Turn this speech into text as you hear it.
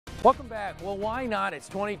Welcome back. Well, why not? It's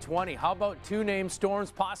 2020. How about two named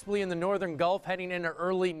storms possibly in the northern Gulf heading into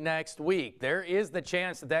early next week? There is the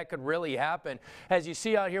chance that that could really happen. As you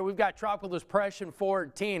see out here, we've got Tropical Depression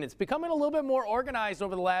 14. It's becoming a little bit more organized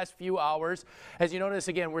over the last few hours. As you notice,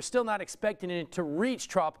 again, we're still not expecting it to reach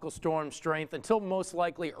tropical storm strength until most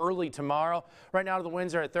likely early tomorrow. Right now, the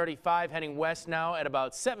winds are at 35, heading west now at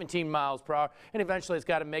about 17 miles per hour, and eventually it's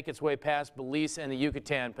got to make its way past Belize and the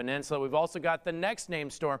Yucatan Peninsula. We've also got the next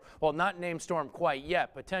named storm. Well, not named storm quite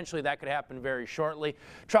yet. Potentially that could happen very shortly.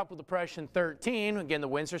 Tropical Depression 13. Again, the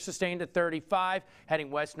winds are sustained at 35,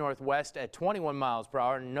 heading west-northwest at 21 miles per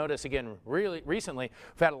hour. And notice again, really recently,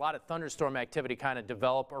 we've had a lot of thunderstorm activity kind of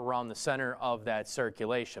develop around the center of that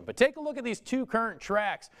circulation. But take a look at these two current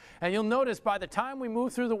tracks, and you'll notice by the time we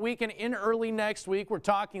move through the weekend in early next week, we're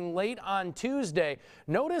talking late on Tuesday.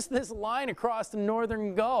 Notice this line across the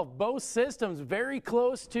northern Gulf. Both systems very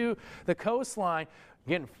close to the coastline.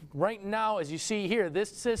 Again, right now, as you see here, this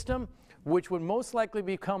system, which would most likely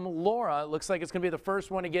become Laura, it looks like it's going to be the first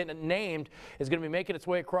one to get named, is going to be making its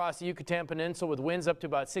way across the Yucatan Peninsula with winds up to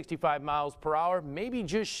about 65 miles per hour, maybe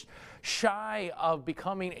just shy of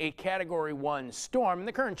becoming a Category 1 storm. And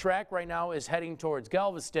the current track right now is heading towards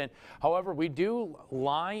Galveston. However, we do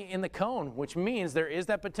lie in the cone, which means there is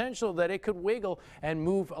that potential that it could wiggle and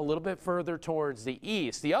move a little bit further towards the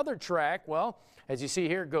east. The other track, well, as you see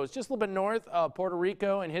here, it goes just a little bit north of Puerto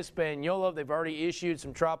Rico and Hispaniola. They've already issued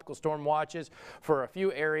some tropical storm watches for a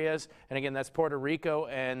few areas. And again, that's Puerto Rico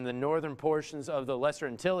and the northern portions of the Lesser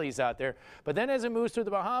Antilles out there. But then as it moves through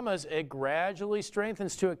the Bahamas, it gradually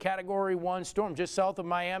strengthens to a Category 1 storm just south of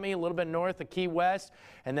Miami, a little bit north of Key West,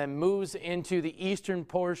 and then moves into the eastern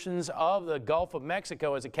portions of the Gulf of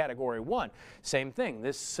Mexico as a Category 1. Same thing.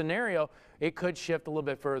 This scenario, it could shift a little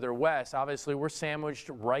bit further west. Obviously, we're sandwiched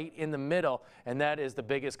right in the middle, and that is the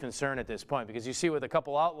biggest concern at this point, because you see with a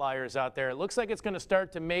couple outliers out there, it looks like it's going to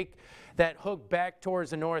start to make that hook back towards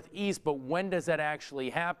the northeast, but when does that actually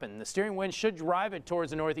happen? The steering wind should drive it towards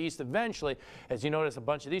the northeast eventually. As you notice, a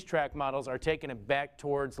bunch of these track models are taking it back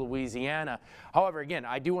towards Louisiana. However, again,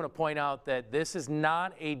 I do want to point out that this is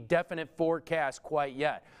not a definite forecast quite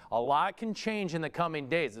yet. A lot can change in the coming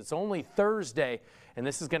days. It's only Thursday, and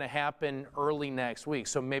this is going to happen early next week,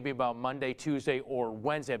 so maybe about Monday, Tuesday, or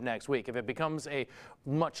Wednesday of next week. If it becomes a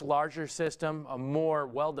much larger system, a more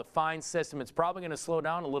well-defined system, it's probably going to slow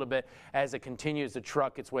down a little bit as it continues to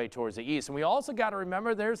truck its way towards the east. And we also got to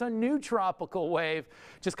remember there's a new tropical wave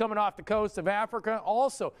just coming off the coast of Africa.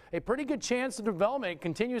 Also, a pretty good chance of development. It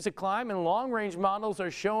continues to climb, and long-range models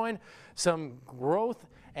are showing some growth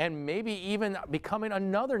and maybe even becoming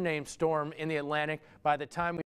another named storm in the Atlantic by the time we